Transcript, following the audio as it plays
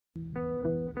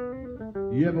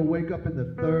You ever wake up in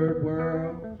the third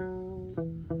world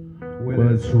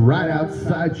when it's right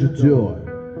outside your door?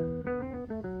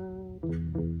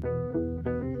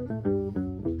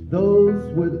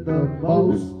 Those with the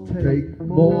most take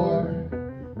more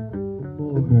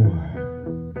and more.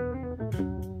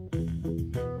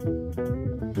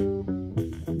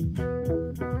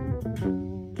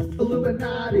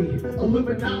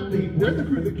 Illuminati, we're the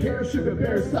crew that cares, sugar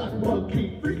bear, sock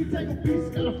monkey, freaky tangle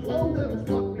beast, got a flow that'll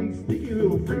fuck me, sneaky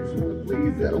little freaks with the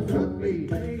fleas that'll fuck me,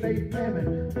 fake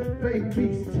famine, fake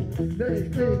beast, they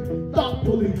thought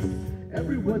police,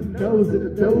 everyone knows that the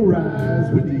dough rise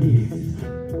with the east,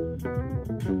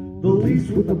 the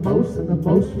least with the most and the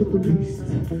most with the least.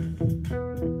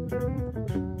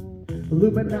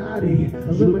 Illuminati,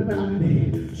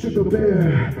 sugar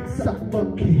bear, sock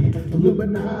monkey,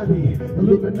 Illuminati,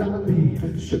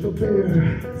 sugar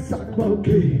bear, sock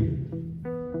monkey.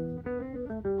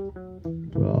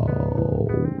 Oh,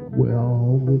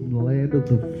 well, in the land of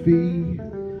the free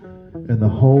and the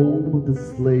home of the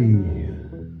slave,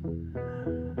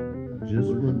 just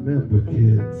remember,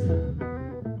 kids,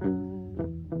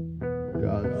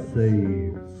 God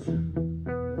saves.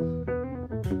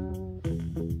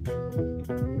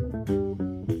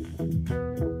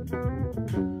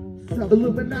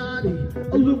 Illuminati,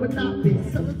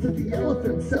 sell it to the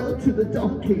elephant, sell it to the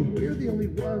donkey. We're the only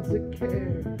ones that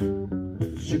care.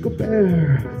 Sugar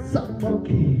bear, sock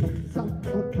monkey,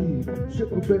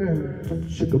 sugar bear,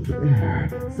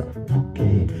 sock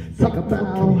monkey. Take a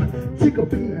bow, take a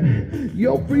beat.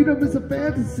 Your freedom is a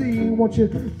fantasy. Won't you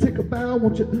take a bow?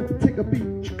 Won't you take a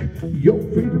beat? Your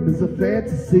freedom is a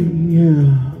fantasy.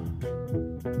 Yeah.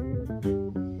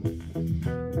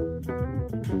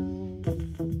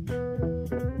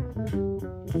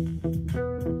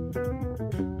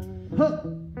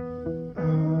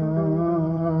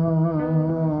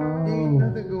 Ain't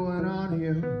nothing going on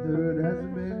here that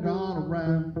hasn't been gone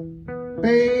around.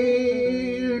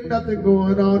 Ain't nothing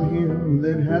going on here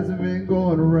that hasn't been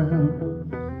going around.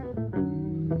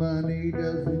 Money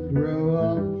doesn't grow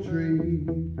on trees.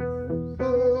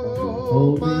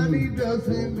 Oh, money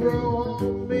doesn't grow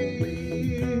on me.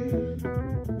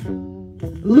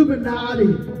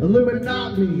 Illuminati,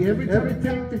 every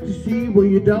tank that you see where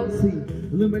you don't see.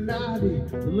 Illuminati,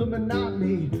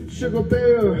 sugar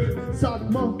bear, sock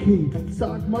monkey,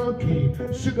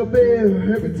 sugar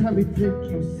bear. Every time you think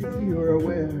you see, you're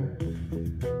aware.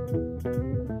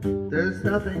 There's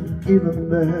nothing even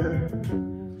there.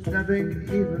 There's nothing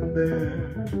even there.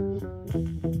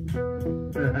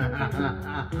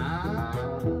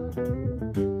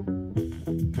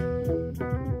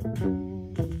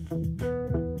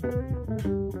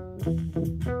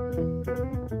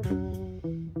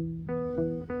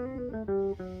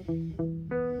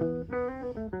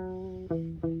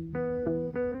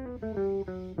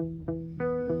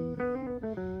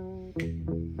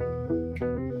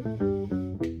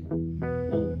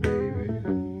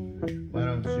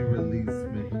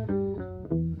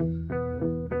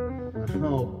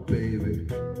 Oh, baby.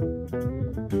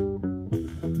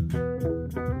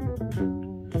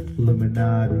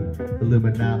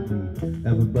 Illuminati,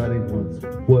 everybody wants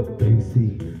what they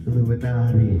see.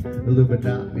 Illuminati,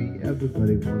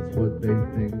 everybody wants what they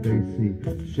think they see.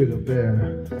 Sugar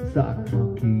bear, sock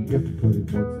monkey, everybody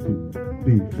wants to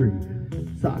be free.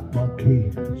 Sock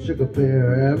monkey, sugar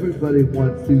bear, everybody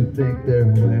wants to think they're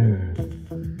aware,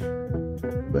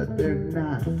 but they're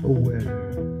not aware.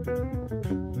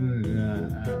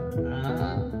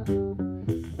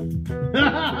 Ha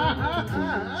ha ha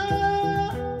ha!